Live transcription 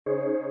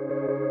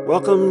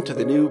Welcome to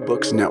the New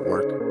Books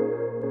Network.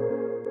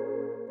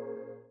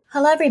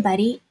 Hello,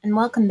 everybody, and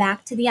welcome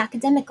back to The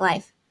Academic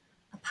Life,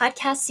 a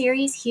podcast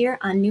series here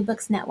on New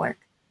Books Network.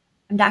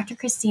 I'm Dr.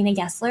 Christina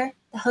Gessler,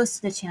 the host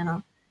of the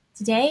channel.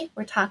 Today,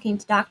 we're talking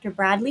to Dr.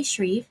 Bradley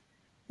Shreve,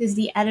 who's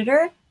the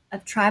editor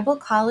of Tribal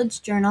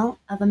College Journal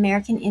of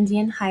American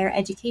Indian Higher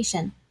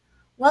Education.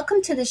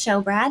 Welcome to the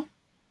show, Brad.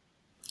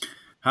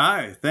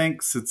 Hi,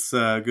 thanks. It's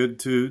good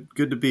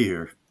to be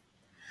here.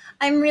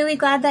 I'm really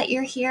glad that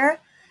you're here.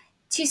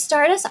 To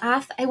start us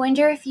off, I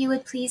wonder if you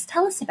would please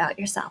tell us about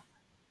yourself.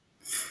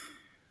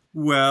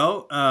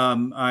 Well,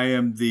 I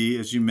am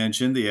as you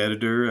mentioned, the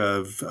editor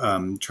of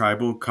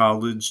Tribal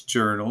College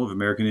Journal of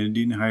American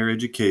Indian Higher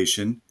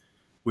Education,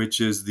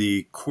 which is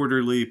the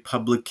quarterly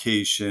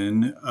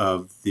publication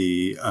of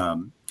the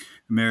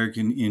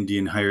American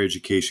Indian Higher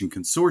Education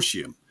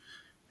Consortium,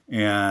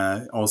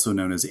 also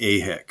known as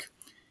AHEC.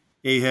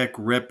 AHEC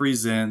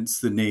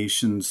represents the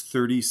nation's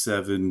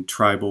 37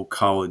 tribal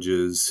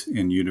colleges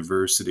and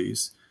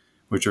universities,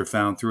 which are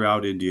found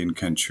throughout Indian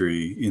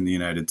country in the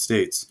United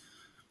States.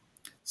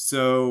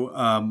 So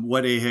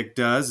what AHEC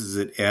does is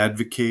it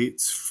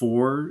advocates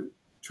for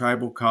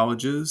tribal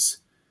colleges,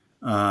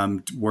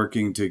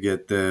 working to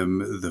get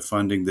them the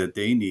funding that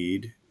they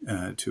need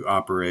to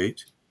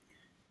operate.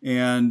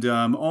 And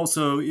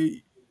also,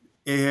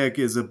 AHEC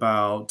is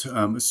about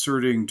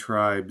asserting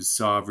tribes'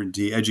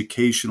 sovereignty,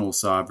 educational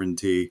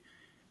sovereignty,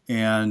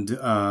 and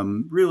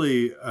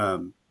really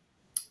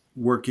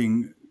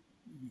working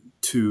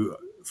to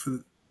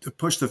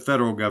push the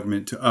federal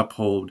government to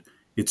uphold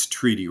its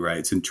treaty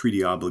rights and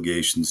treaty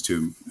obligations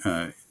to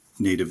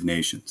Native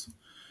nations.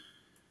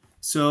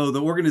 So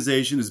the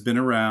organization has been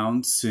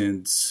around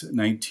since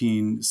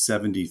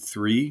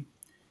 1973.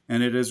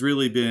 And it has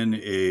really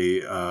been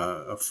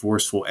a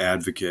forceful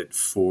advocate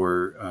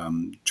for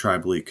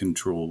tribally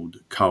controlled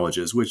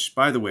colleges, which,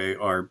 by the way,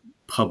 are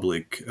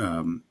public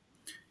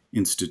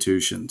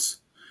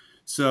institutions.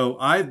 So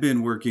I've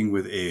been working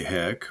with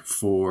AHEC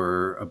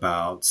for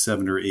about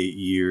 7 or 8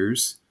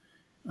 years.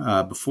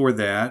 Before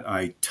that,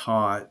 I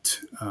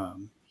taught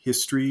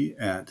history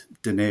at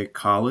Dene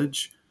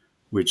College,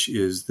 which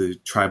is the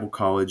tribal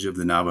college of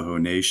the Navajo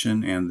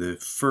Nation and the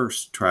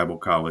first tribal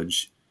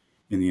college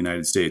in the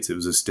United States. It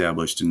was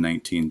established in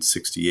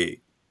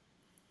 1968.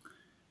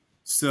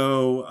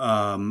 So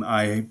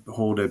I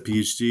hold a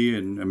PhD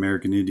in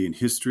American Indian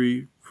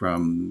history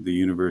from the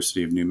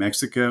University of New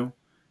Mexico.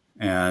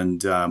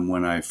 And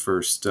when I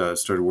first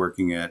started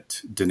working at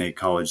Dene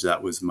College,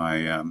 that was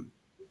my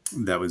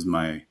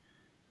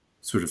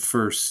sort of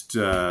first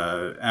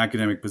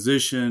academic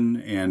position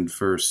and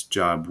first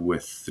job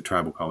with the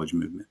tribal college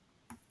movement.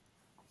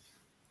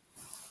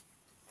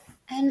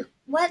 And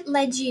what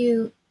led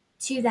you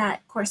to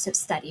that course of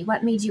study?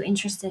 What made you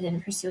interested in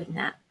pursuing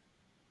that?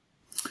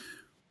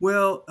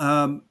 Well,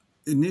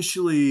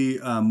 initially,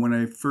 when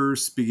I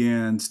first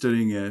began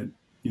studying at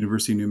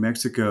University of New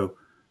Mexico,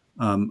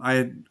 I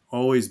had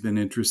always been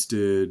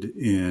interested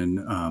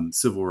in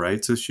civil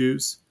rights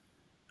issues.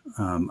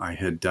 I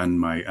had done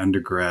my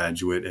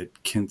undergraduate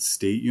at Kent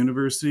State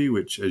University,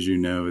 which, as you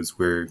know, is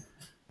where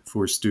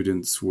 4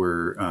 students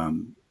were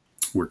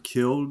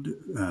killed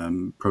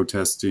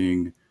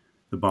protesting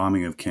the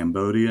bombing of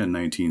Cambodia in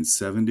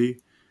 1970.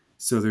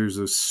 So there's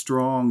a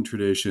strong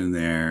tradition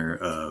there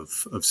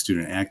of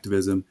student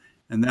activism,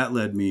 and that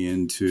led me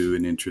into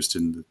an interest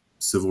in the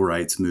civil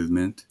rights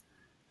movement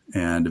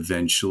and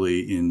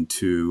eventually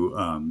into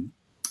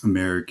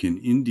American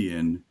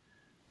Indian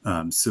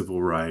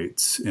civil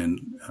rights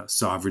and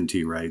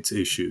sovereignty rights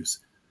issues.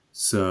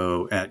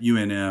 So at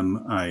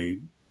UNM, I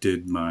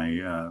did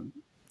my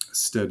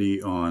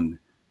study on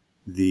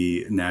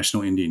the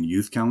National Indian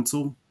Youth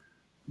Council,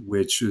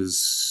 which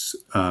is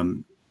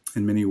in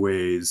many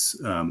ways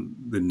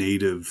the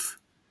Native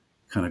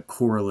kind of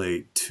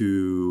correlate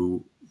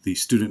to the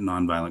Student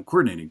Nonviolent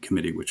Coordinating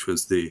Committee, which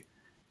was the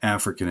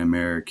African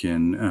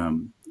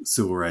American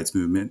civil rights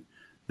movement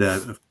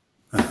that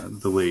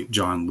the late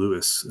John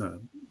Lewis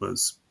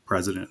was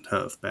president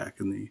of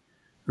back in the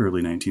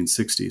early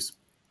 1960s.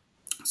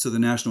 So the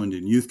National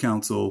Indian Youth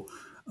Council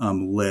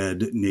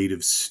led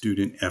Native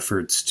student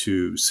efforts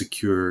to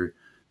secure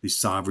the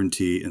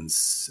sovereignty and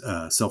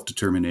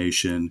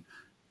self-determination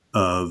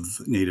of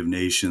Native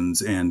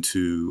nations and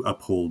to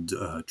uphold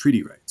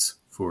treaty rights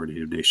for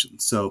Native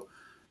nations. So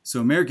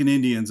American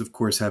Indians, of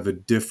course, have a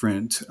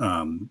different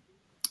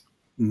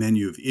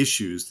menu of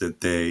issues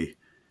that they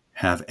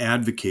have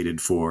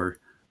advocated for,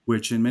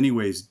 which in many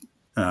ways,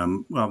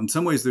 in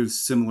some ways they're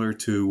similar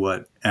to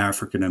what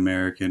African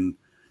American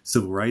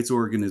civil rights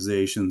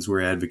organizations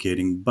were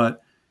advocating,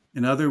 but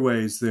in other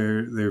ways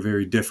they're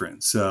very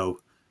different.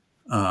 So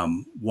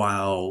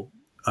while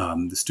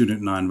the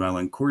Student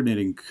Nonviolent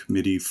Coordinating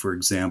Committee, for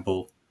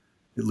example,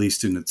 at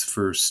least in its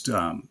first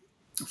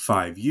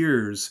 5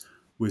 years,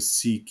 was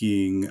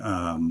seeking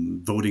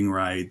voting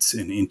rights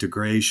and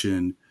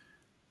integration,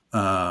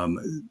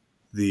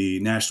 the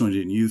National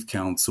Indian Youth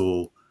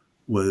Council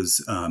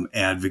was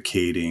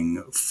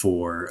advocating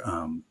for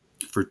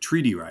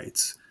treaty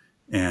rights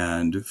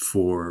and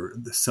for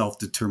the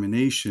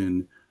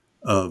self-determination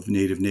of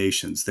Native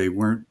nations. They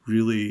weren't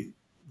really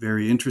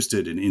very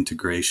interested in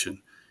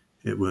integration.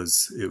 It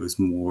was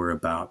more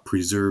about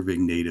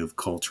preserving Native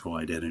cultural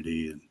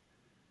identity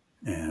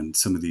and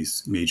some of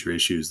these major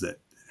issues that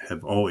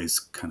have always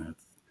kind of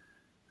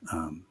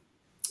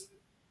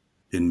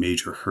been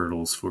major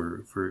hurdles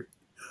for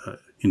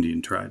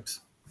Indian tribes.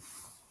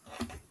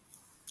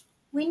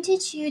 When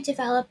did you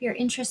develop your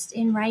interest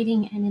in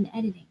writing and in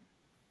editing?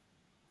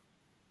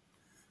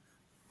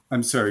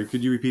 I'm sorry,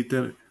 could you repeat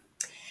that?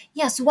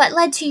 Yes, what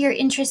led to your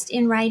interest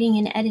in writing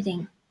and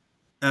editing?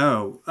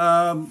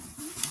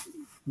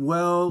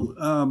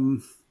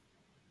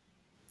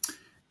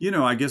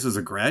 I guess as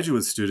a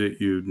graduate student,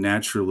 you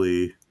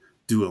naturally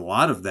do a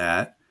lot of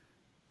that.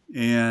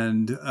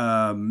 And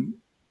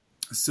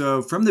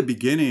so from the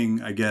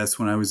beginning, I guess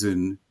when I was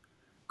in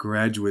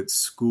graduate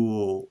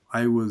school,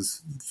 I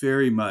was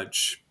very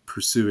much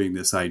pursuing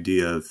this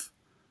idea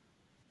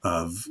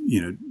of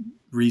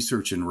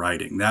research and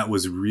writing. That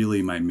was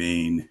really my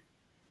main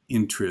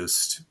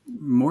interest,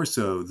 more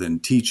so than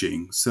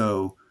teaching.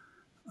 So,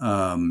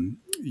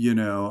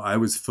 I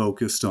was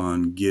focused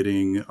on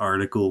getting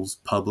articles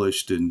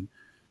published in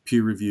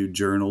peer-reviewed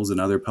journals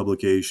and other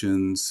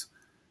publications.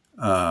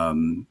 I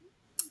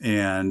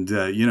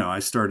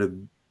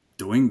started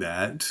doing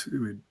that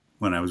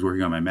when I was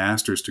working on my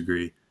master's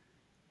degree,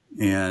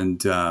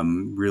 and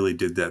really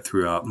did that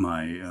throughout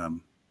my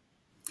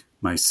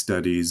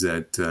studies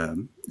at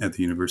the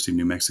University of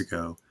New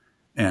Mexico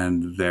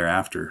and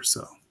thereafter.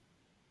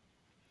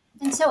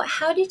 And so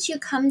how did you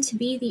come to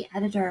be the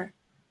editor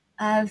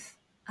of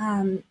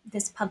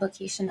this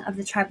publication of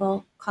the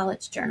Tribal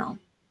College Journal?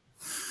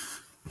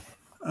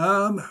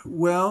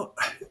 Well,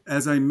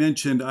 as I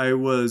mentioned, I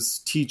was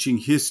teaching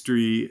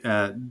history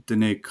at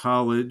Dene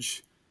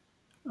College.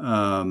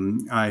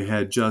 I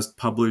had just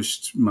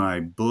published my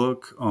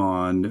book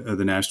on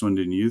the National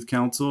Indian Youth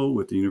Council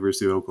with the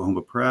University of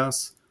Oklahoma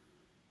Press.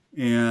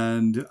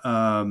 And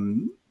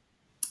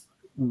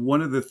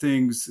one of the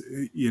things,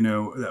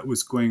 that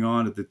was going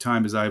on at the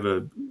time is I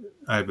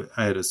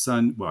had a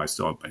son. Well, I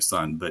still have my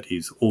son, but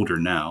he's older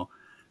now.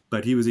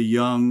 But he was a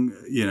young,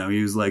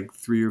 he was like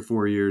 3 or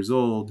 4 years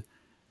old.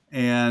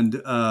 And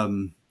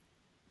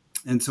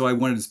so I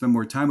wanted to spend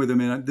more time with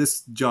him. And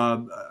this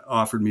job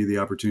offered me the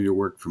opportunity to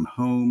work from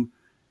home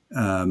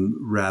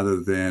rather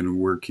than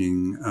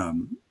working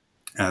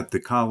at the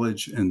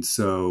college. And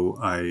so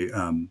I,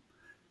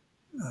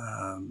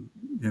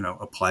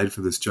 applied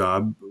for this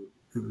job.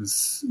 It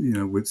was,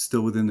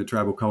 still within the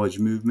tribal college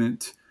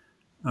movement.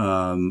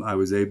 I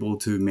was able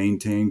to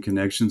maintain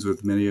connections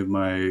with many of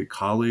my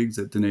colleagues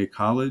at Dene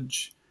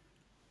College.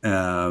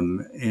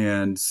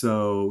 And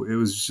so it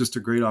was just a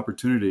great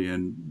opportunity.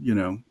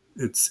 And,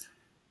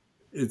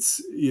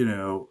 it's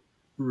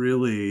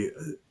really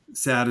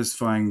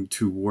satisfying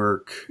to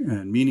work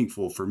and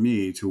meaningful for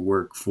me to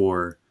work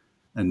for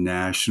a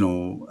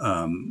national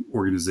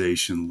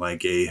organization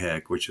like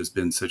AHEC, which has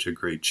been such a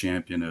great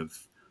champion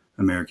of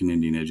American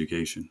Indian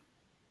education.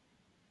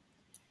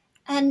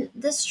 And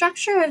the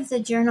structure of the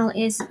journal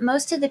is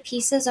most of the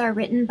pieces are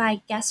written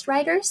by guest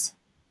writers?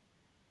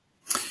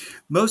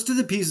 Most of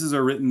the pieces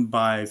are written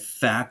by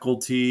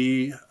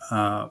faculty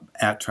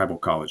at tribal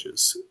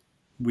colleges.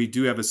 We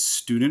do have a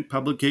student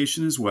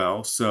publication as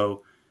well.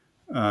 So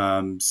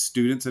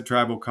students at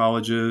tribal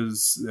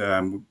colleges,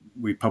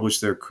 we publish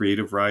their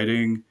creative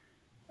writing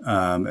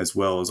as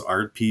well as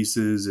art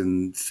pieces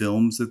and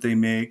films that they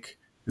make.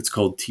 It's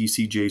called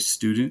TCJ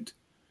Student.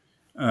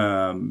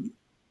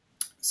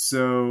 It's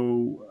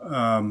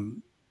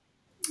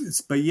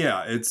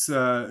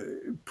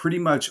pretty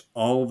much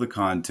all of the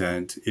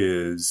content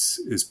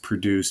is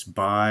produced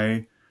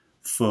by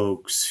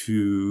folks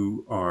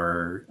who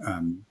are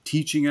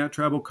teaching at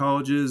tribal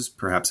colleges,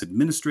 perhaps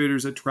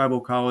administrators at tribal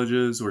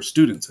colleges, or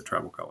students at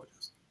tribal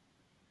colleges.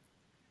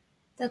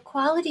 The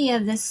quality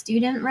of the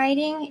student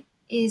writing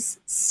is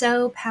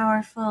so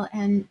powerful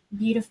and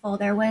beautiful.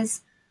 There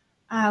was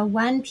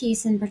one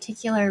piece in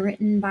particular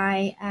written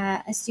by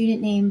a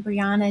student named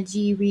Brianna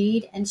G.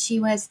 Reed, and she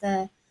was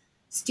the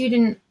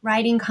student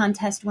writing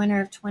contest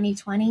winner of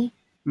 2020.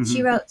 Mm-hmm.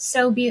 She wrote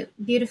so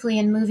beautifully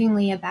and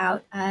movingly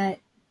about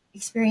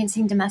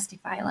experiencing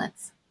domestic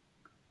violence.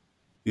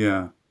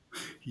 Yeah.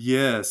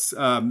 Yes.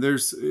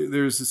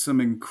 There's some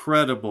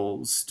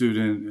incredible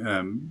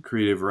student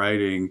creative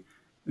writing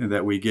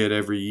that we get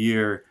every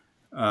year.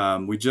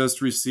 We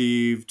just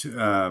received,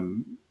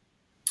 the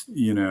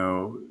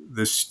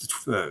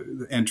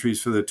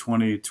entries for the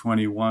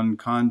 2021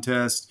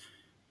 contest.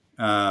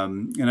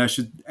 And I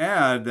should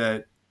add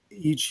that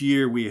each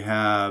year we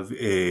have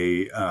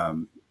a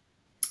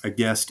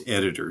guest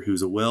editor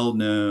who's a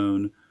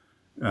well-known,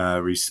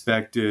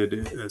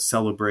 respected,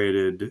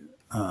 celebrated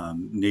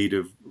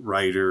Native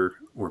writer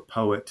or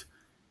poet.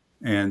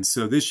 And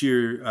so this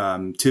year,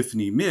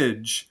 Tiffany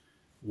Midge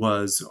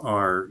was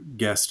our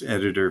guest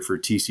editor for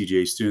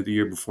TCJ Student. The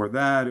year before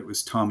that, it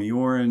was Tommy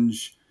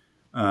Orange.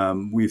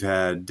 We've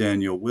had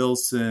Daniel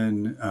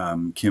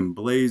Wilson, Kim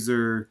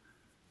Blazer,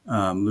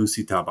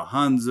 Lucy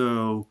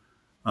Tabahanzo.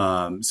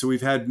 So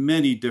we've had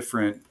many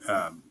different,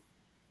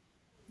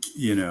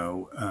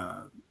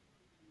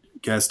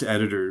 guest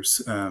editors,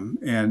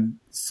 and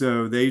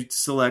so they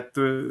select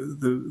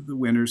the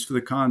winners for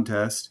the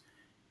contest,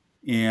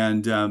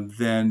 and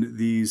then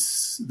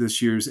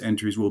this year's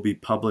entries will be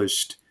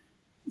published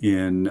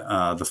in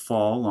the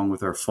fall, along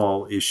with our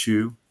fall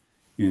issue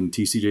in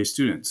TCJ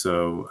Student.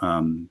 So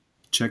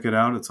check it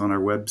out. It's on our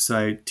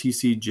website,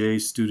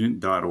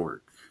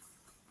 tcjstudent.org.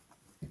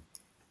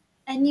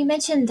 And you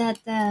mentioned that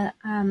the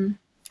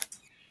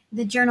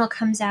journal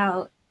comes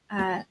out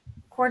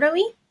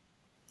quarterly?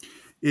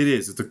 It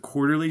is. It's a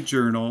quarterly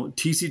journal.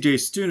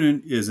 TCJ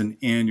Student is an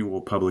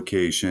annual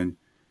publication,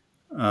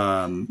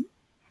 but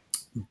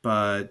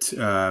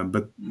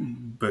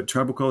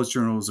Tribal College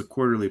Journal is a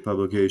quarterly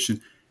publication.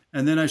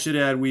 And then I should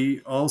add, we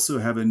also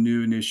have a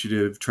new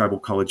initiative, Tribal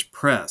College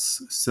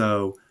Press.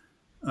 So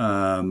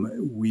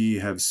we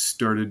have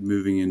started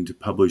moving into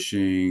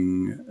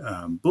publishing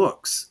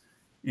books,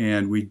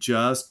 and we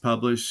just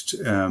published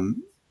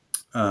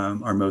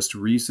our most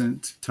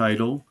recent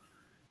title.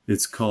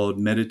 It's called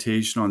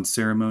Meditation on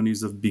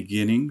Ceremonies of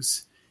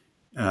Beginnings,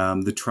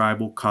 the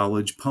Tribal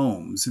College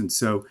Poems. And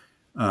so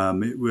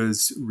it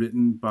was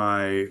written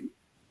by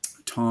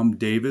Tom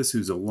Davis,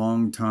 who's a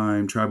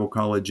longtime tribal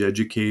college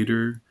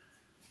educator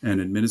and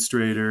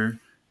administrator.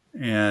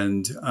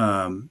 And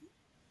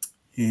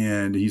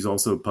he's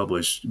also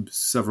published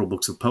several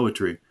books of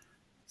poetry.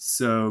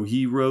 So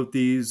he wrote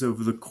these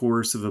over the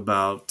course of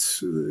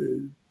about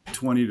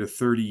 20 to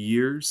 30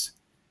 years.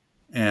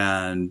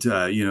 And,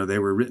 they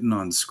were written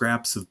on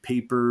scraps of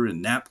paper and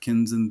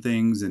napkins and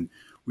things. And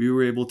we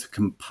were able to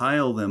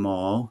compile them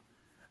all,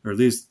 or at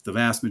least the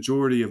vast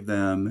majority of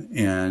them.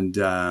 And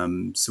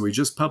so we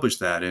just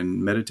published that.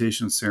 And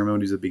Meditation on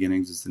Ceremonies of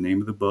Beginnings is the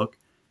name of the book.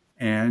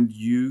 And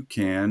you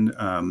can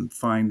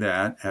find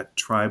that at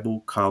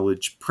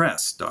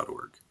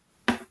tribalcollegepress.org.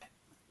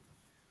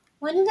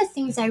 One of the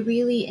things I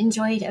really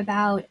enjoyed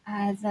about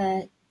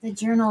the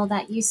journal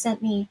that you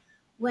sent me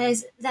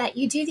was that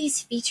you do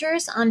these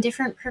features on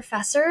different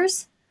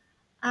professors.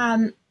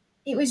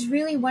 It was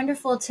really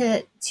wonderful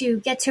to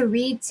get to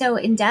read so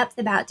in depth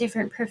about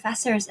different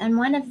professors. And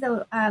one of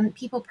the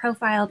people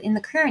profiled in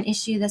the current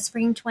issue, the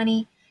spring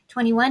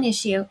 2021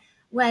 issue,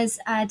 was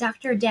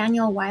Dr.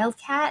 Daniel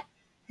Wildcat,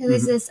 who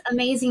is this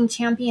amazing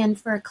champion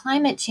for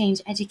climate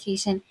change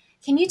education.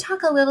 Can you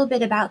talk a little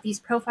bit about these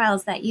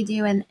profiles that you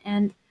do and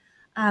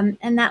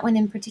that one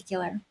in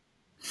particular?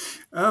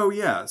 Oh,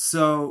 yeah.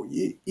 So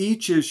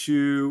each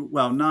issue,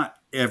 well, not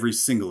every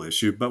single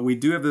issue, but we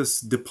do have this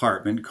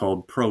department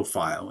called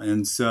Profile.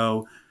 And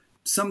so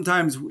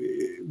sometimes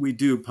we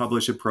do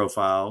publish a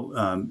profile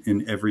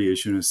in every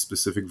issue in a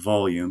specific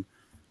volume.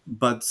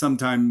 But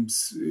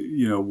sometimes,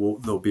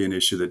 there'll be an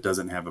issue that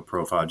doesn't have a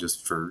profile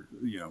just for,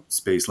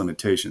 space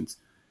limitations.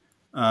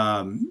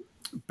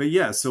 But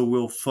yeah, so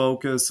we'll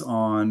focus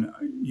on,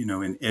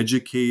 an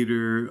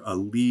educator, a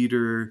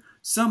leader,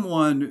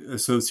 someone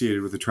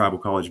associated with the tribal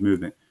college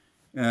movement.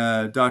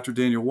 Dr.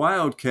 Daniel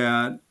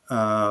Wildcat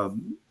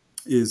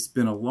has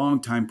been a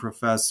longtime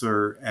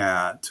professor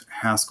at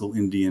Haskell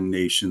Indian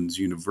Nations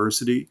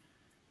University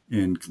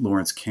in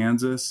Lawrence,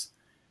 Kansas.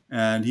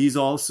 And he's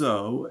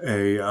also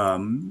a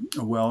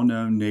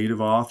well-known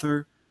Native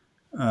author.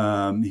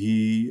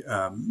 He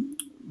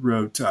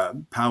wrote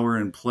Power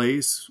and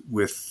Place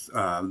with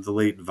the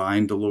late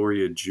Vine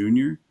Deloria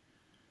Jr.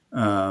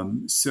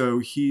 So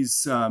he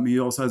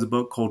also has a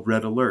book called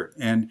Red Alert.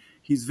 And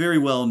he's very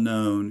well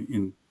known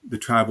in the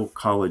tribal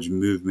college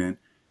movement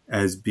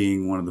as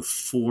being one of the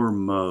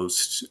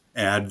foremost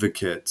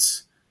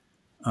advocates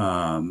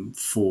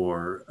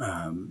for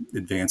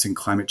advancing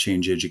climate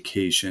change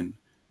education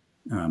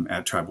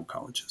at tribal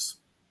colleges.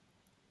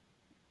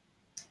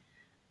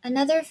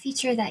 Another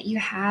feature that you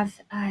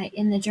have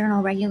in the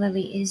journal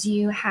regularly is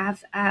you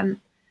have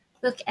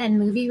book and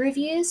movie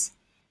reviews.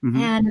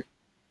 And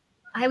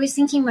I was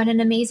thinking what an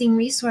amazing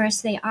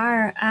resource they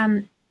are.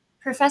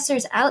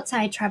 Professors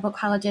outside tribal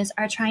colleges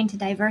are trying to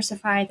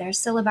diversify their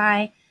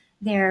syllabi,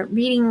 their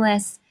reading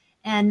lists,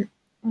 and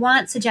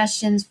want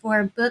suggestions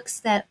for books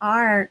that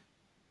are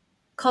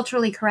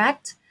culturally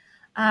correct,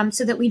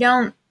 so that we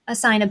don't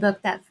assign a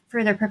book that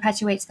further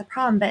perpetuates the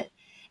problem.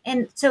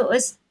 And so it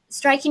was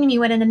striking to me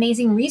what an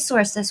amazing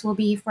resource this will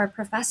be for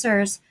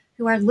professors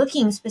who are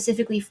looking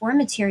specifically for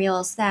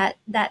materials that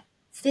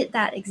fit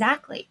that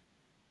exactly.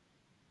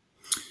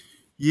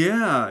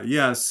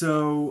 Yeah.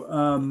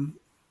 So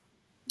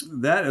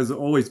that has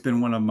always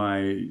been one of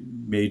my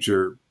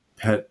major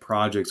pet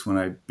projects when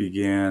I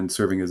began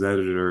serving as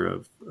editor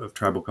of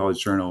Tribal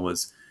College Journal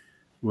was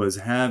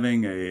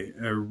having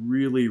a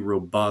really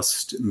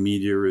robust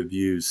media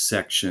reviews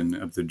section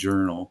of the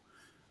journal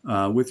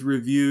with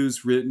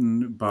reviews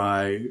written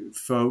by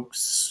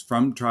folks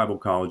from tribal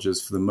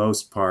colleges, for the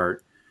most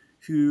part,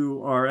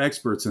 who are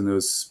experts in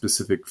those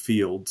specific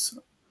fields.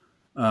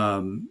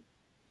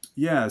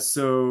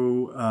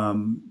 So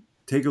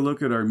take a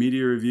look at our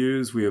media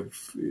reviews. We have,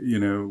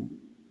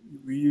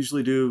 we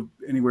usually do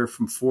anywhere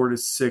from 4 to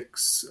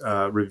 6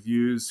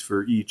 reviews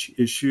for each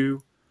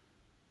issue.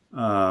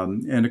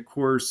 And of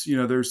course,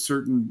 there's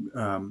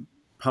certain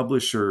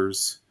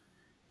publishers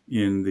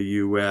in the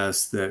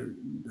U.S.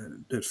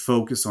 that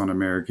focus on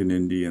American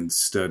Indian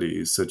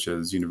studies, such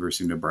as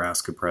University of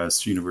Nebraska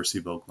Press, University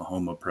of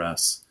Oklahoma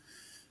Press,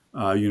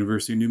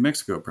 University of New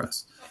Mexico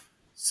Press.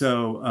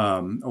 So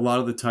a lot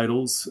of the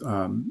titles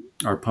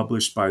are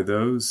published by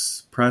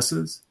those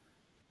presses.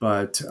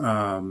 But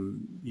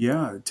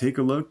take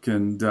a look,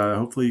 and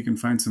hopefully you can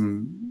find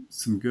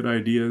some good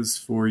ideas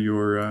for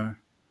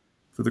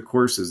for the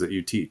courses that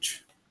you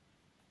teach.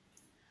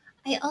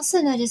 I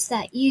also noticed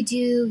that you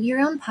do your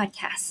own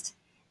podcast,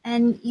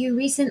 and you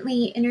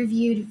recently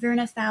interviewed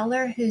Verna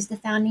Fowler, who's the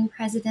founding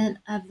president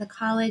of the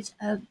College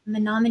of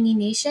Menominee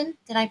Nation.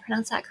 Did I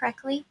pronounce that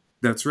correctly?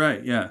 That's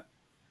right, yeah.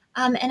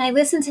 And I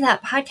listened to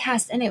that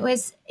podcast, and it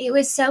was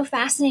so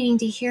fascinating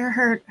to hear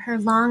her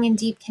long and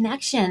deep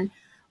connection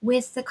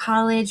with the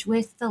college,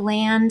 with the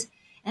land,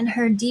 and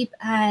her deep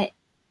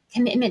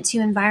commitment to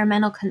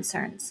environmental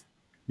concerns.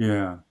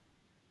 Yeah.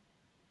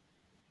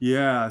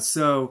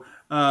 So,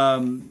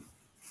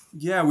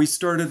 we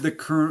started the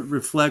Current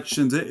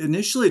Reflections.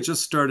 Initially, it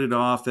just started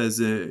off as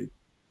an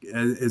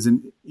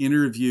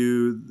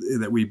interview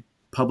that we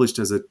published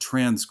as a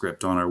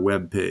transcript on our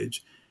webpage.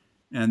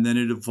 And then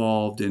it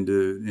evolved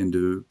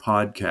into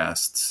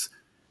podcasts,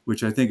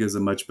 which I think is a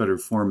much better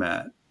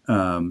format.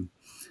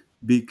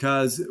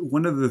 Because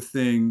one of the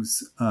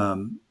things,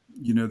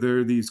 there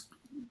are these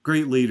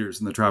great leaders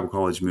in the tribal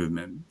college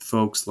movement,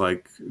 folks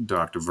like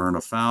Dr.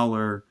 Verna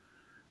Fowler,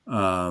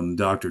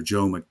 Dr.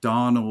 Joe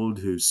McDonald,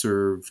 who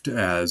served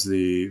as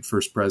the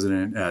first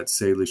president at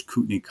Salish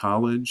Kootenai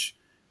College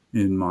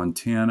in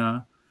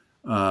Montana.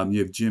 You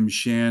have Jim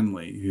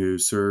Shanley, who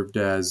served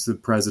as the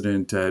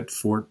president at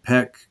Fort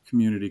Peck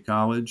Community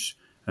College,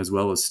 as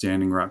well as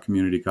Standing Rock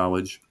Community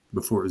College,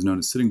 before it was known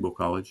as Sitting Bull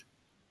College.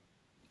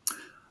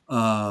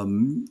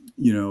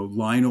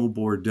 Lionel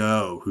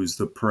Bordeaux, who's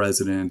the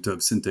president of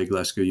Sinte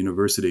Gleska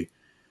University.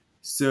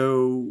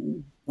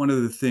 So one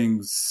of the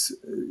things,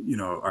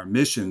 our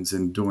missions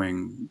in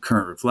doing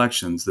Current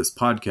Reflections, this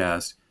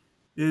podcast,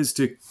 is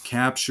to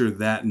capture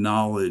that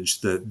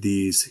knowledge that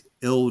these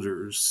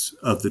elders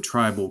of the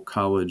tribal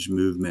college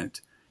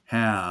movement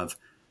have,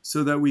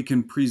 so that we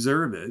can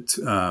preserve it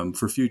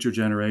for future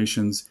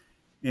generations.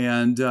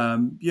 And,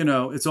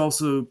 it's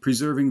also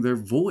preserving their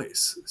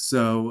voice.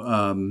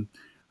 So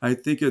I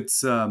think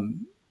it's, I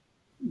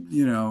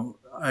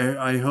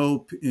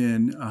hope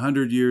in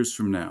 100 years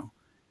from now,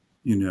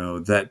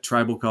 that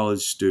tribal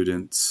college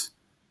students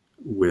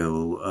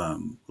will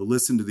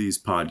listen to these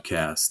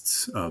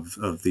podcasts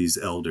of these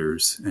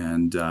elders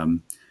and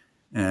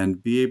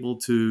be able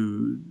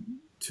to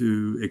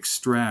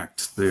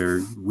extract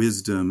their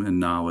wisdom and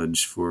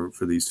knowledge for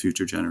these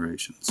future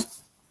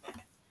generations.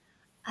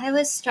 I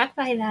was struck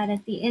by that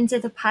at the end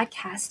of the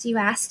podcast. You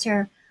asked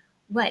her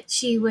what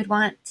she would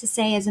want to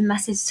say as a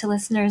message to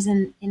listeners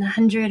in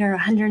 100 or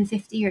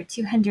 150 or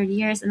 200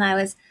 years. And I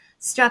was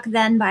struck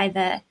then by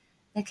the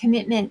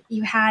commitment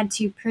you had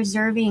to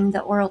preserving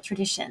the oral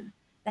tradition,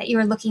 that you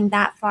were looking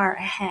that far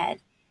ahead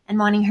and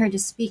wanting her to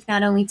speak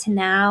not only to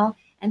now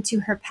and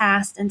to her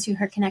past and to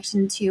her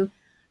connection to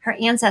her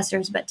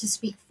ancestors, but to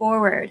speak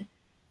forward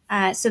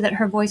so that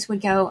her voice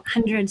would go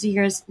hundreds of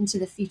years into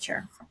the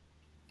future.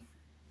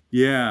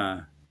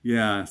 Yeah.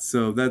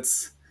 So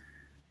that's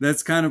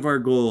kind of our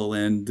goal.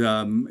 And,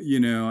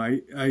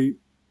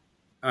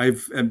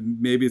 I've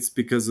maybe it's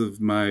because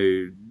of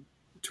my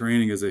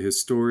training as a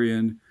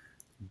historian,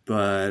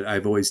 but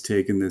I've always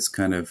taken this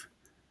kind of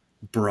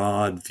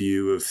broad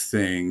view of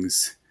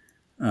things,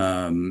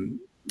 a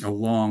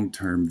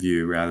long-term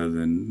view rather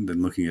than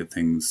looking at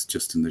things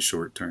just in the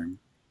short term.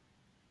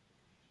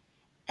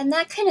 And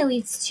that kind of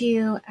leads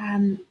to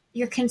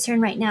your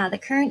concern right now. The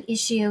current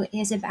issue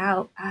is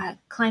about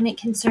climate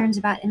concerns,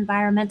 about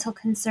environmental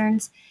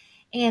concerns.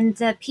 And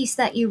the piece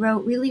that you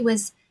wrote really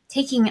was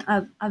taking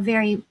a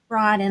very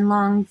broad and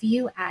long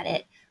view at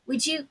it.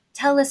 Would you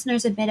tell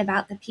listeners a bit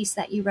about the piece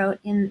that you wrote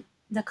in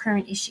the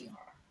current issue?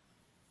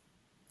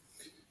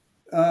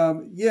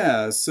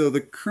 So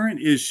the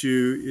current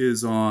issue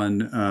is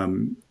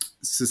on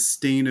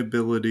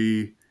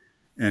sustainability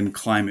and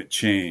climate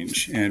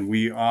change. And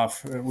we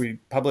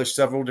published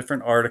several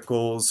different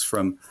articles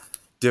from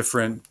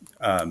different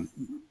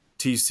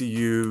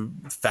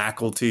TCU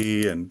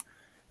faculty. And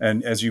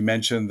as you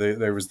mentioned,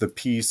 there was the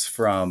piece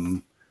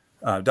from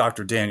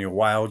Dr. Daniel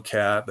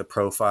Wildcat, the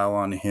profile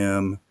on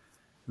him.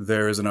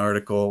 There is an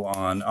article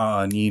on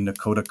Aani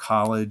Nakota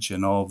College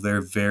and all of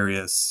their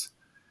various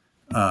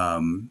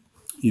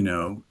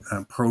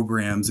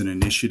programs and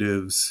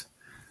initiatives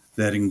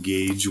that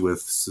engage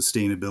with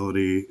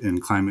sustainability and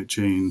climate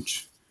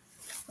change.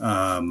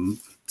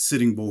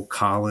 Sitting Bull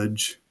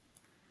College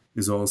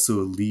is also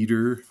a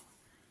leader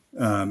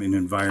in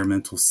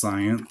environmental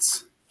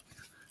science.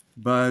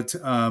 But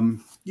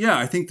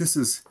I think this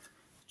is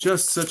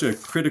just such a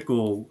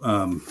critical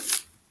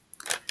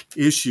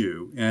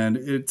issue, and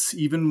it's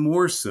even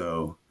more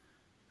so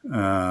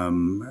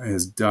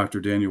as Dr.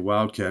 Daniel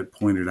Wildcat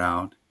pointed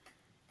out,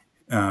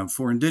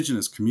 for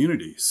indigenous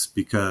communities,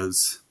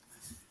 because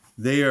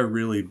they are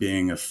really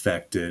being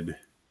affected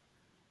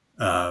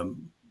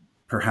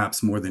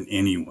perhaps more than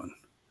anyone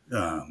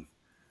um,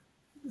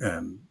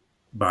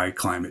 by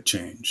climate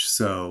change.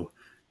 So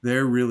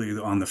they're really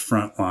on the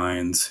front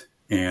lines,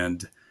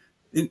 and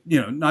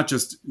not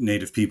just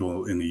Native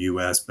people in the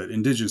U.S., but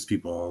indigenous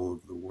people all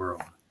over the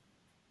world.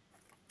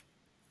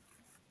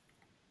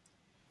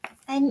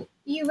 And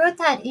you wrote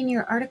that in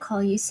your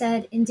article. You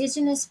said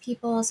Indigenous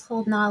peoples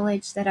hold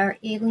knowledge that our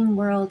alien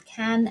world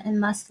can and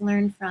must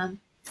learn from.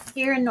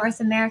 Here in North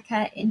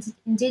America,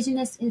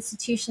 Indigenous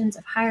institutions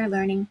of higher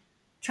learning,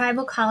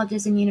 tribal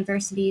colleges and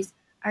universities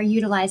are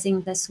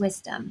utilizing this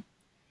wisdom.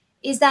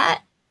 Is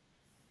that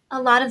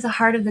a lot of the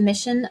heart of the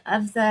mission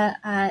of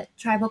the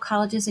tribal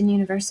colleges and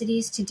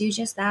universities to do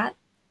just that?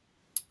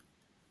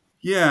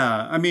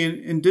 Yeah, I mean,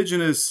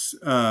 indigenous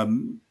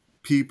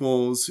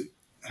peoples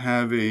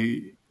have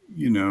a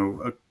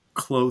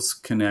close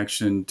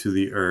connection to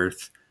the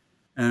earth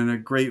and a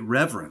great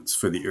reverence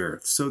for the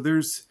earth. So there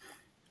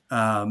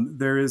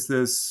is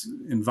this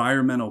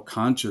environmental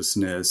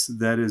consciousness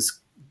that is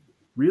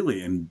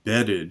really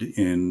embedded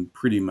in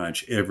pretty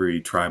much every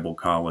tribal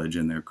college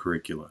in their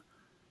curricula.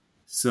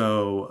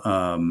 So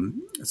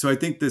I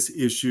think this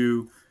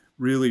issue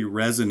really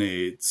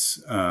resonates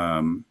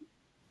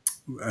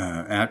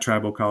at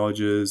tribal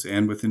colleges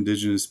and with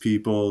indigenous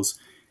peoples,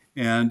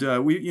 and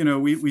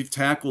we've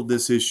tackled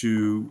this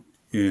issue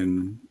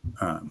in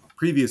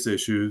previous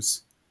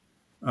issues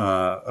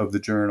of the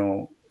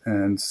journal,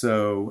 and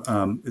so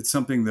it's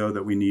something though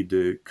that we need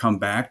to come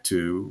back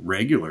to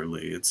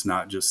regularly. It's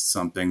not just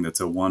something that's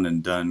a one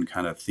and done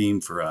kind of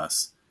theme for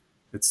us.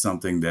 It's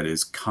something that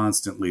is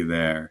constantly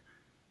there,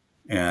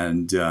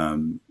 and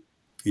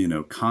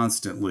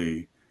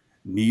constantly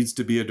needs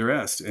to be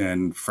addressed.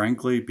 And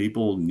frankly,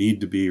 people need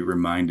to be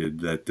reminded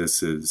that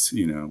this is,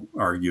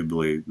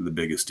 arguably the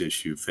biggest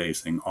issue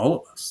facing all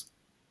of us.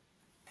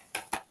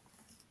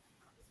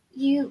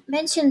 You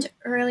mentioned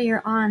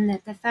earlier on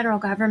that the federal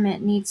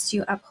government needs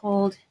to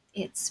uphold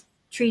its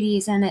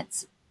treaties and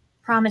its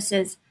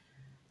promises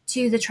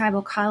to the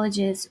tribal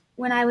colleges.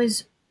 When I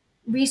was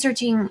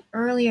researching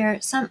earlier,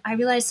 I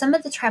realized some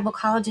of the tribal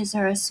colleges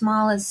are as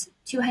small as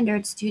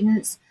 200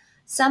 students.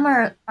 Some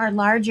are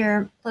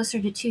larger, closer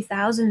to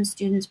 2,000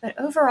 students, but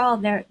overall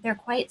they're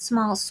quite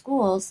small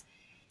schools.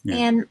 Yeah.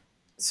 And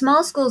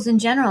small schools in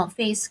general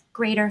face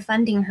greater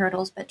funding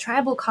hurdles, but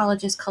tribal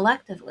colleges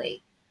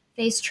collectively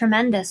face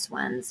tremendous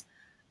ones.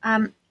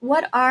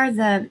 What are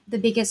the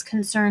biggest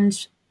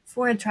concerns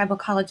for tribal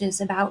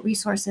colleges about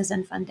resources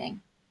and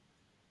funding?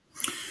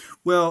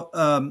 Well,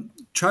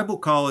 tribal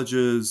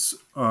colleges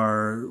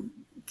are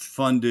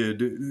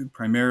funded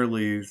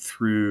primarily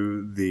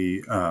through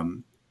the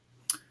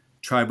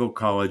Tribal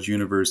College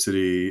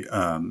University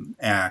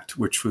Act,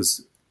 which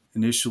was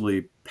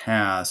initially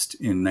passed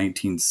in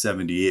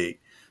 1978.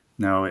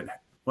 Now, it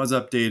was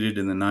updated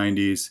in the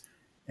 90s,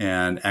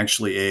 and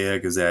actually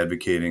AHEC is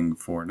advocating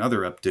for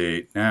another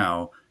update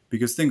now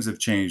because things have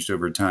changed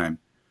over time.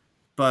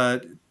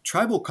 But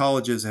tribal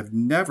colleges have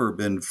never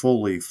been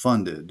fully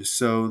funded,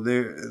 so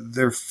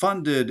they're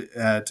funded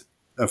at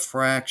a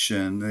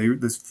fraction.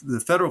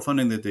 The federal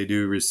funding that they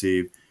do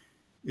receive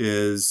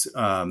is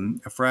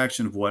a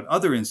fraction of what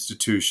other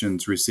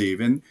institutions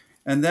receive, and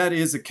that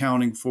is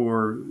accounting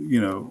for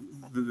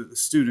the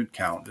student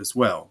count as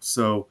well.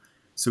 So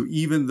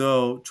even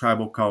though some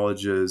of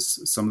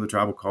the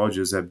tribal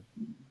colleges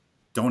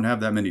don't have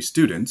that many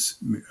students,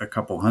 a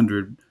couple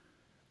hundred,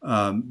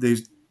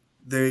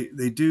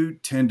 they do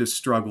tend to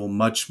struggle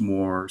much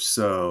more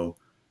so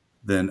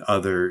than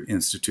other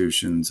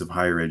institutions of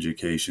higher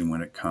education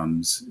when it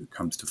comes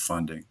to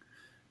funding.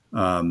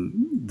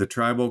 The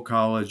Tribal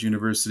College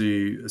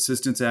University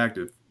Assistance Act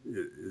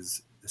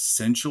is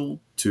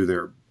essential to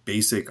their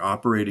basic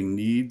operating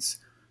needs,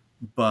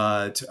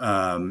 but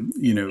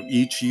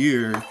each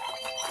year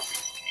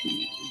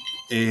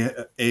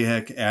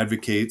AHEC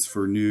advocates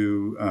for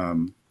new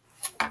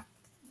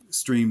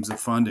streams of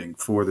funding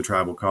for the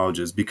tribal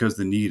colleges because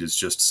the need is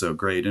just so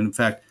great. And in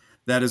fact,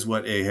 that is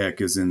what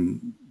AHEC is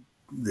in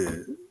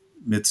the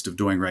midst of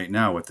doing right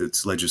now with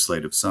its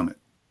legislative summit,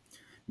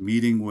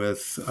 meeting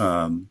with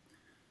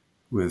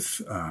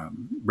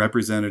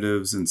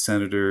representatives and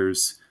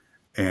senators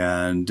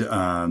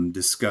and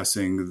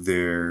discussing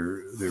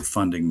their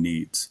funding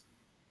needs.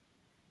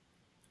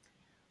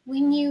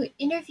 When you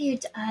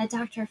interviewed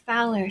Dr.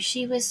 Fowler,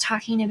 she was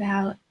talking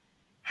about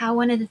how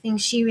one of the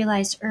things she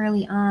realized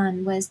early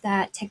on was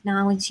that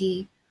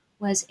technology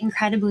was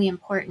incredibly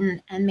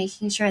important, and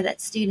making sure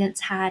that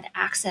students had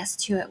access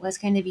to it was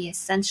going to be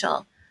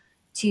essential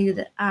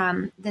to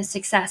the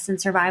success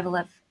and survival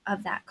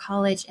of that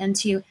college and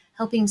to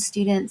helping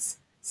students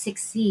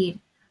succeed.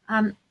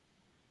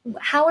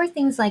 How are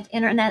things like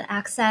internet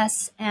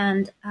access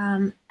and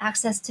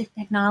access to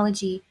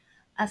technology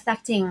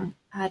affecting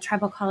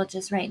tribal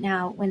colleges right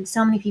now when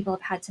so many people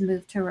have had to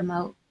move to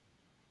remote?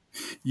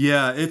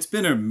 Yeah, it's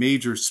been a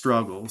major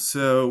struggle.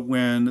 So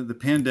when the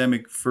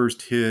pandemic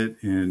first hit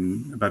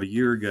in about a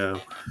year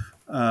ago,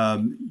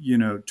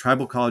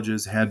 tribal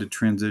colleges had to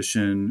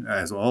transition,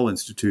 as all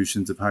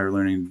institutions of higher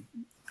learning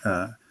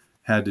uh,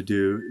 had to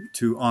do,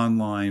 to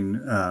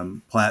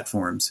online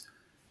platforms.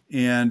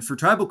 And for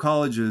tribal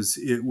colleges,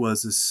 it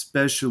was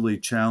especially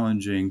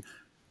challenging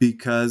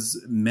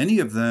because many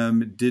of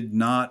them did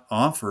not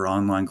offer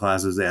online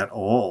classes at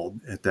all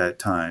at that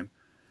time.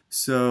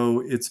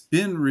 So it's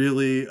been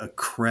really a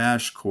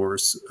crash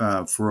course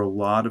for a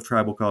lot of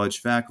tribal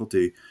college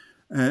faculty.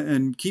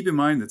 And keep in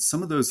mind that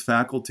some of those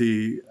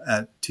faculty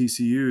at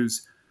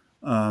TCUs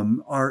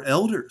are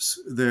elders.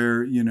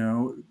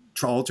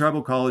 All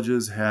tribal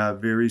colleges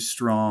have very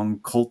strong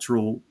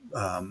cultural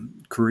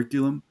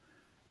curriculum.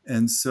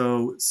 And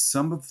so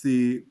some of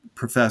the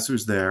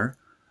professors there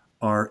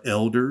are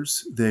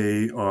elders.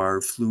 They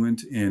are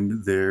fluent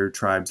in their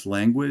tribe's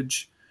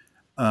language,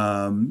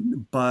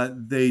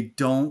 but they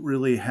don't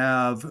really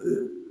have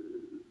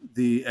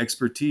the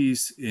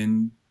expertise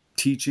in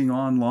teaching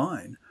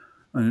online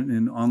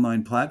in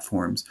online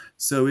platforms.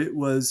 So it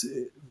was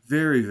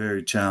very,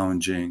 very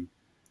challenging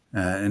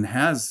and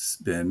has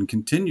been,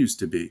 continues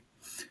to be.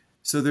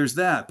 So there's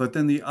that. But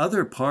then the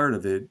other part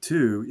of it,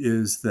 too,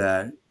 is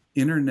that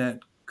internet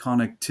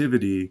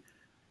connectivity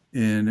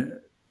in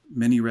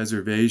many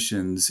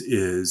reservations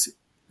is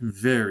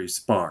very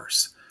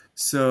sparse.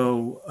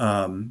 So,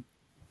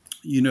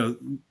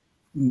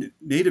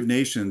 Native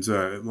nations,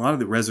 a lot of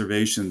the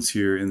reservations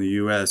here in the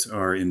US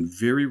are in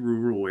very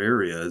rural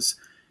areas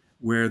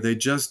where they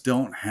just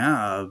don't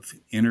have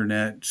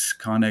internet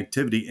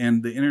connectivity.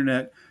 And the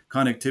internet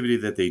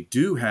connectivity that they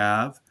do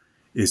have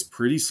is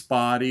pretty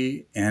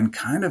spotty and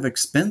kind of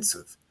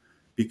expensive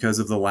because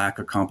of the lack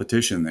of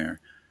competition there.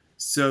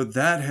 So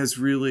that has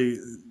really,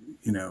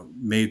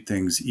 made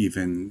things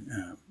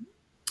even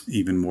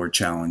more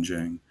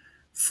challenging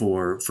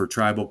for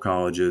tribal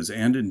colleges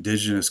and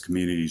indigenous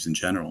communities in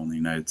general in the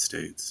United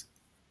States.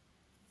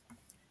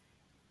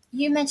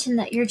 You mentioned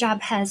that your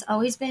job has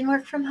always been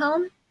work from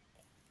home.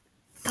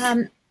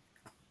 Um,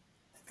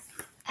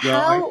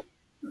 Well,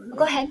 how?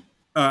 Go ahead.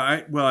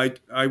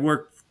 I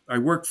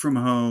work from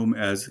home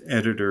as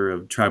editor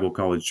of Tribal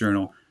College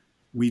Journal.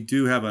 We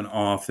do have an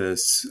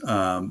office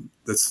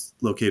that's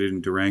located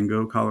in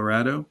Durango,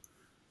 Colorado,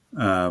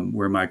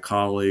 where my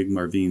colleague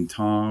Marvin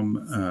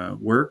Tom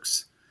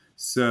works.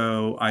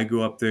 So I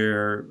go up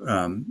there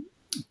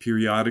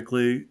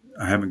periodically.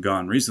 I haven't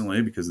gone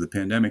recently because of the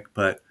pandemic,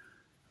 but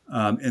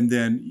and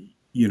then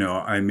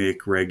I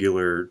make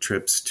regular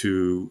trips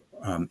to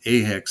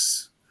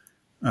AHEX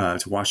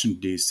to Washington,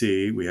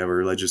 D.C. We have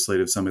our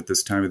legislative summit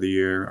this time of the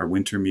year, our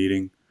winter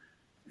meeting,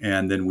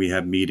 and then we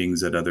have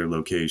meetings at other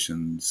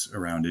locations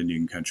around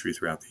Indian country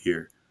throughout the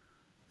year.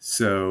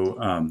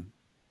 So,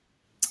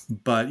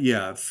 but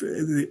yeah,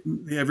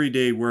 the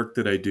everyday work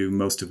that I do,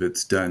 most of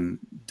it's done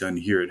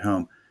here at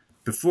home.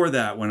 Before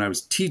that, when I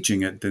was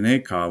teaching at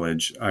Dene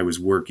College, I was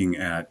working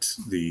at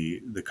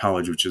the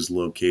college, which is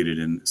located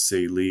in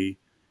Saline,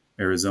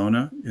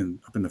 Arizona,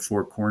 up in the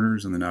Four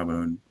Corners on the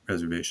Navajo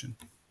Reservation.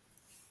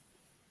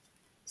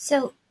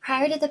 So,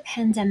 prior to the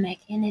pandemic,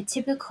 in a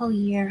typical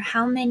year,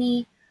 how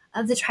many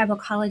of the tribal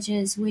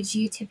colleges would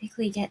you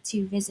typically get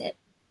to visit?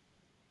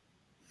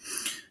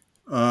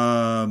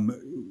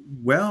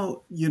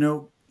 Well,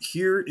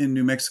 here in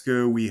New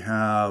Mexico, we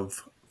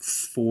have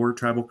 4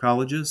 tribal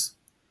colleges.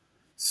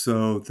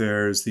 So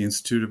there's the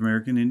Institute of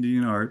American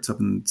Indian Arts up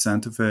in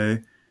Santa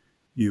Fe.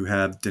 You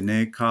have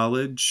Dene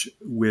College,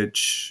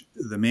 which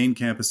the main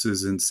campus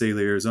is in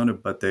Saline, Arizona,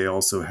 but they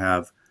also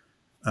have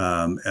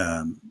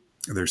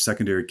their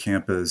secondary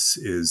campus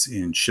is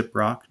in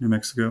Shiprock, New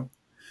Mexico.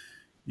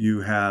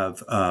 You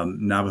have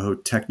Navajo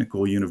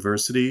Technical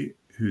University,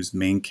 whose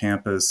main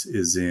campus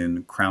is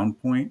in Crown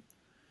Point,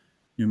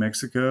 New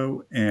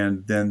Mexico.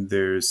 And then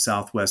there's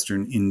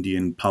Southwestern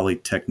Indian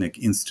Polytechnic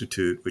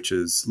Institute, which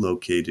is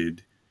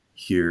located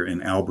here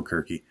in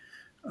Albuquerque.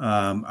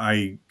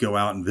 I go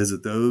out and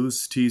visit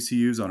those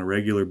TCUs on a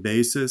regular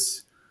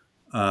basis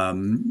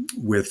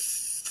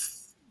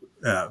with,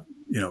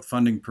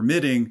 funding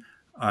permitting.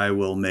 I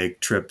will make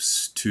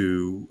trips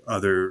to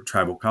other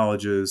tribal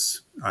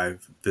colleges.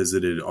 I've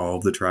visited all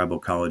of the tribal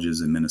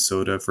colleges in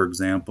Minnesota, for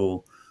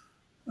example.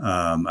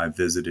 I've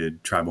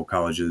visited tribal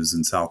colleges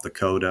in South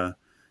Dakota,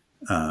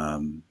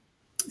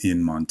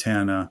 in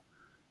Montana.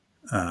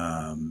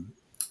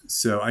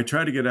 So I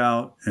try to get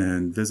out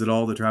and visit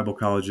all the tribal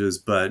colleges,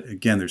 but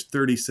again, there's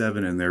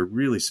 37 and they're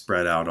really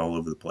spread out all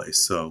over the place.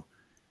 So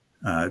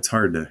it's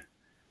hard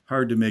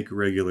to make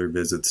regular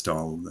visits to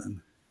all of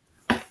them.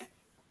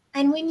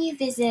 And when you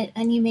visit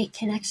and you make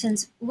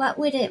connections, what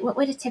would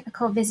a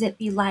typical visit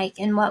be like,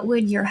 and what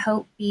would your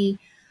hope be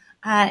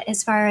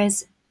as far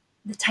as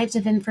the types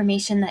of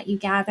information that you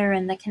gather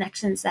and the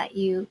connections that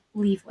you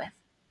leave with?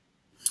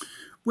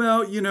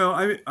 Well,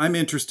 I'm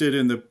interested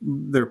in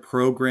their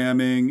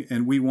programming,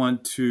 and we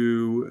want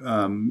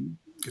to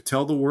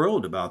tell the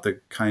world about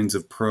the kinds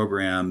of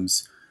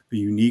programs, the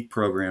unique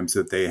programs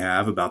that they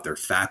have, about their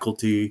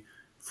faculty,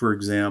 for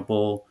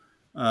example.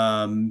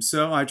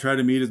 So I try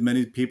to meet as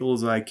many people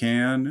as I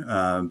can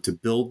to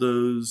build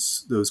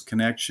those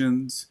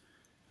connections.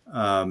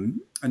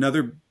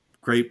 Another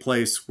great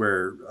place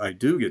where I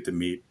do get to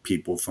meet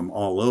people from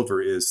all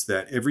over is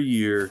that every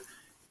year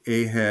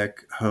AHEC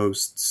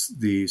hosts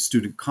the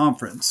student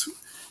conference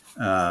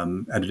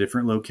at a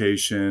different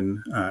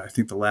location. I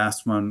think the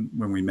last one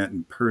when we met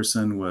in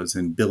person was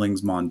in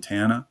Billings,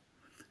 Montana.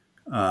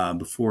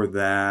 Before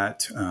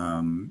that,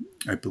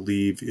 I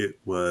believe it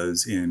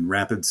was in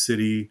Rapid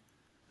City,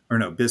 or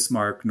no,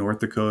 Bismarck, North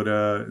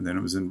Dakota. And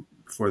then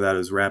before that, it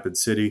was Rapid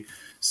City,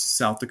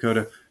 South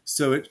Dakota.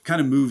 So it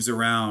kind of moves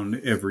around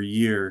every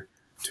year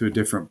to a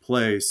different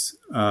place.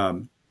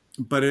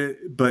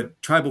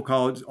 But tribal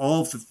college,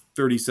 all of the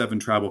 37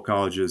 tribal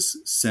colleges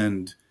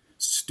send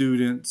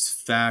students,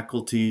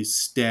 faculty,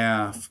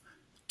 staff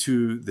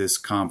to this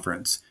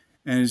conference.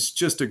 And it's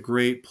just a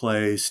great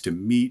place to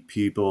meet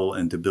people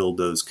and to build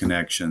those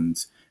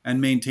connections and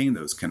maintain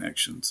those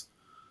connections.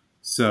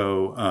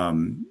 So,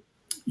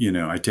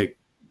 I take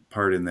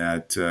part in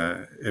that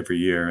every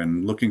year,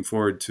 and looking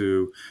forward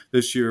to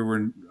this year.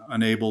 We're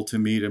unable to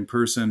meet in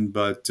person,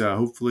 but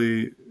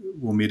hopefully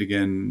we'll meet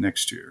again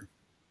next year.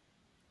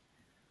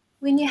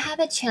 When you have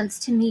a chance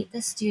to meet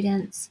the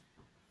students,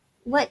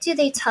 what do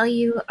they tell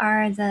you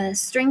are the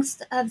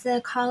strengths of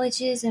the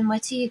colleges, and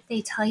what do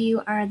they tell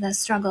you are the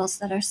struggles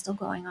that are still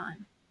going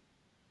on?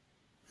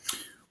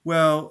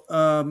 Well,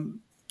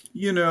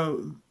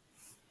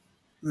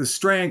 the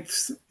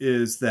strength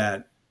is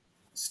that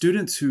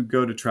students who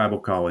go to tribal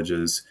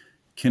colleges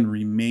can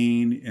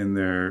remain in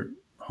their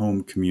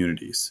home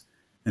communities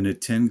and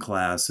attend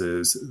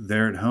classes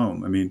there at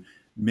home. I mean,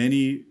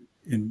 many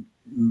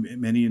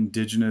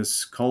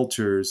indigenous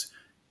cultures,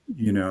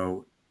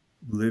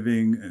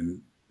 living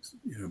and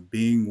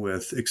being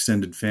with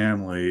extended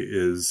family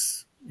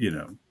is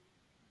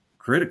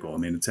critical. I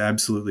mean, it's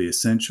absolutely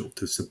essential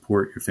to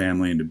support your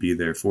family and to be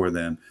there for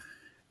them.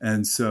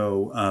 And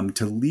so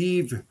to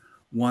leave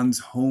one's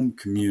home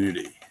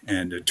community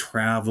and to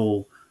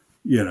travel,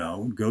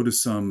 go to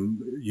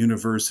some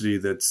university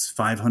that's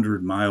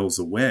 500 miles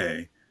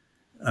away,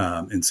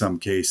 in some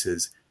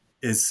cases,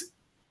 it's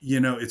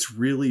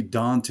really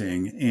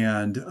daunting.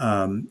 And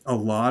a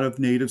lot of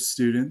Native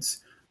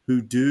students who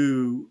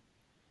do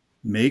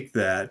make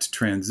that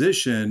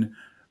transition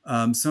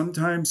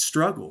sometimes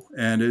struggle,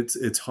 and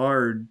it's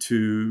hard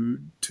to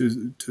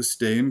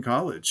stay in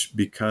college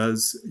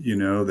because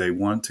they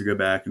want to go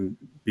back and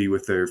be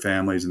with their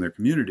families and their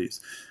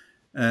communities.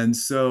 And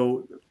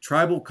so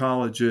tribal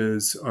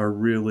colleges are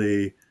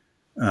really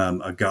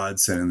a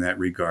godsend in that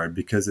regard,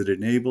 because it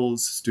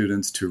enables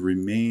students to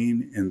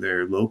remain in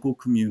their local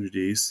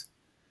communities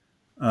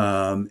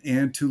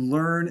and to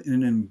learn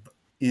in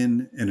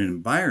an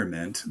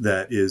environment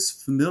that is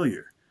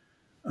familiar.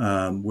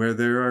 Where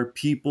there are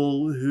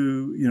people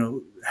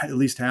who, at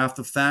least half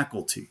the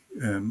faculty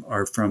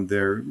are from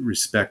their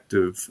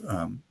respective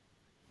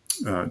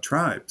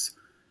tribes.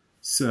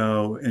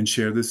 So, and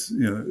share this,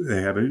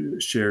 they have a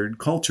shared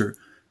culture.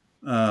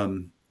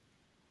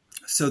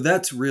 So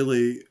that's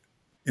really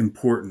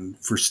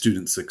important for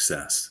student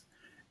success.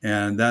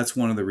 And that's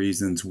one of the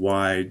reasons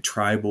why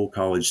tribal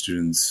college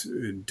students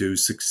do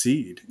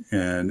succeed.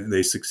 And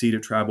they succeed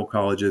at tribal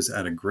colleges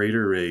at a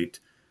greater rate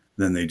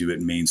than they do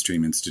at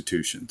mainstream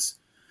institutions.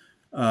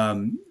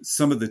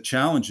 Some of the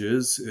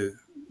challenges,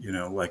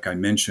 like I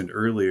mentioned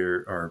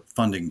earlier, are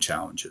funding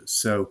challenges.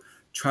 So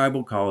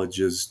tribal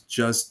colleges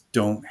just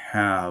don't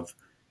have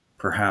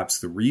perhaps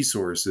the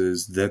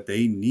resources that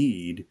they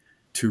need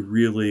to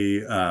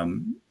really,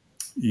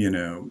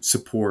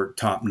 support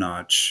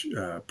top-notch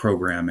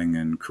programming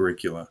and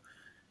curricula.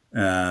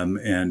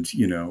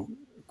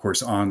 Of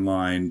course,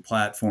 online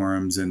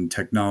platforms and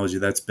technology,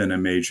 that's been a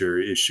major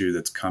issue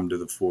that's come to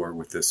the fore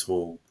with this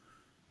whole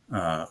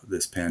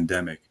this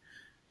pandemic.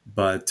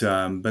 But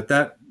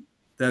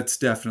that's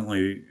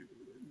definitely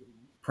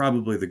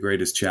probably the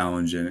greatest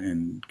challenge,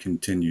 and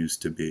continues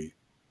to be.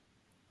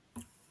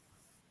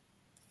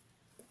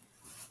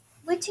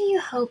 What do you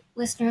hope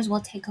listeners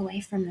will take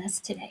away from this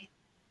today?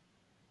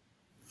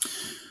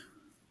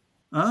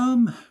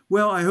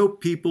 Well, I hope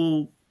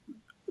people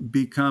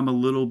become a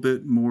little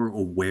bit more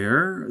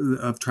aware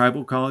of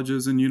tribal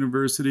colleges and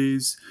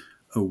universities,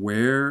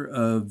 aware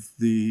of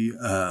the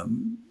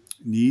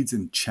needs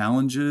and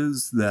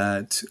challenges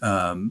that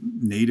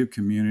Native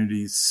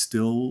communities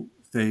still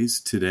face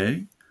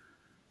today.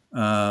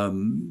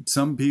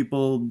 Some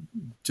people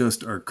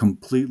just are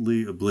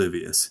completely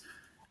oblivious.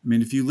 I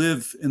mean, if you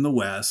live in the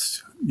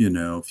West,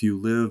 if you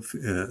live,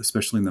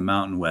 especially in the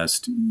Mountain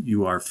West,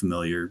 you are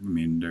familiar. I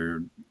mean,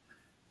 there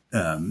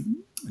are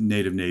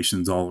Native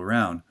nations all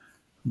around.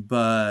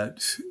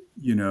 But,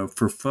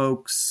 for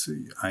folks,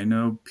 I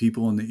know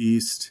people in the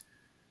East,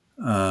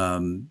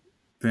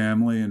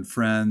 family and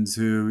friends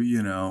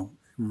who,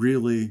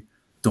 really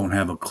don't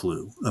have a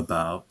clue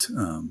about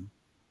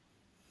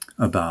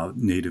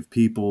Native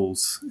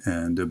peoples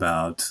and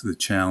about the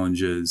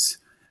challenges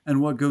and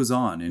what goes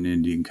on in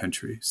Indian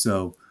country.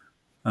 So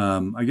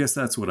I guess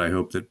that's what I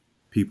hope that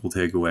people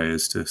take away,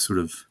 is to sort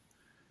of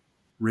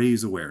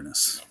raise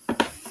awareness.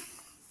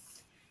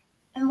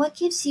 And what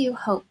gives you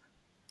hope?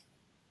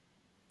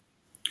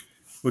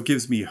 What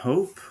gives me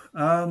hope?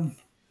 When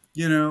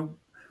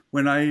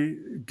I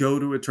go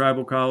to a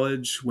tribal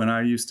college, when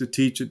I used to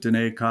teach at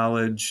Dene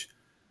College,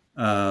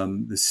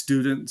 the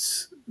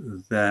students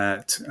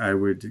that I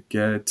would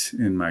get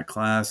in my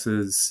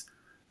classes,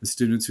 the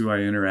students who I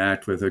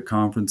interact with at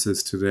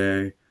conferences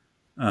today,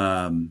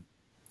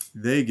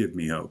 they give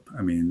me hope.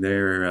 I mean,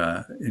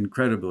 they're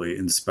incredibly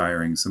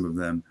inspiring, some of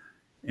them.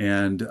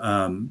 And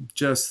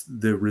just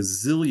the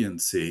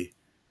resiliency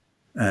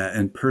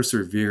and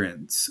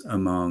perseverance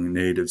among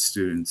Native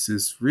students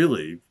is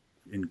really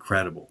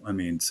incredible. I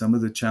mean, some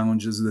of the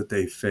challenges that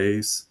they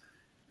face,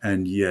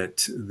 and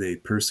yet they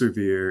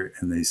persevere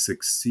and they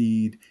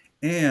succeed.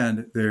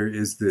 And there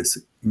is this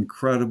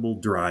incredible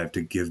drive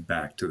to give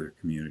back to their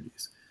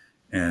communities.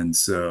 And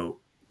so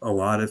a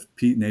lot of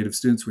Native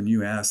students, when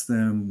you ask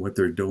them what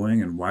they're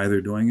doing and why they're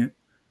doing it,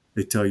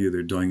 they tell you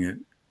they're doing it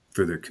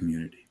for their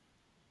community.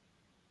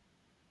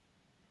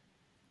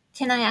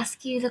 Can I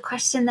ask you the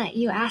question that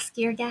you ask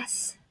your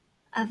guests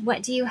of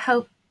what do you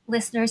hope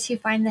listeners who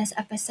find this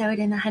episode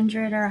in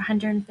 100 or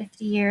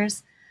 150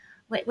 years,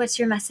 what's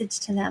your message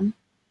to them?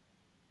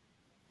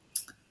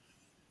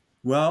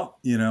 Well,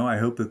 I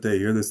hope that they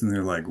hear this and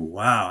they're like,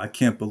 wow, I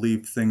can't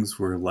believe things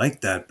were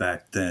like that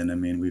back then. I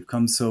mean, we've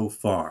come so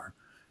far.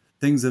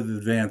 Things have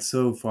advanced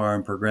so far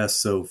and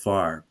progressed so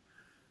far.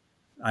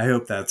 I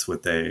hope that's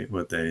what they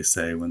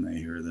say when they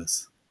hear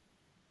this.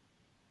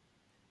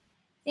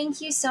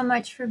 Thank you so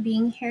much for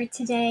being here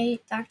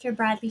today, Dr.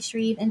 Bradley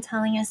Shreve, and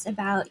telling us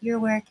about your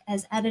work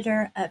as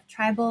editor of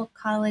Tribal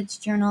College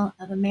Journal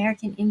of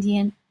American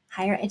Indian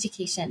Higher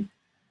Education.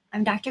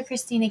 I'm Dr.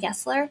 Christina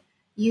Gessler.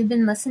 You've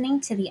been listening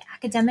to The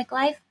Academic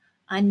Life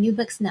on New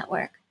Books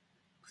Network.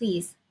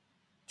 Please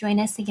join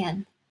us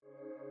again.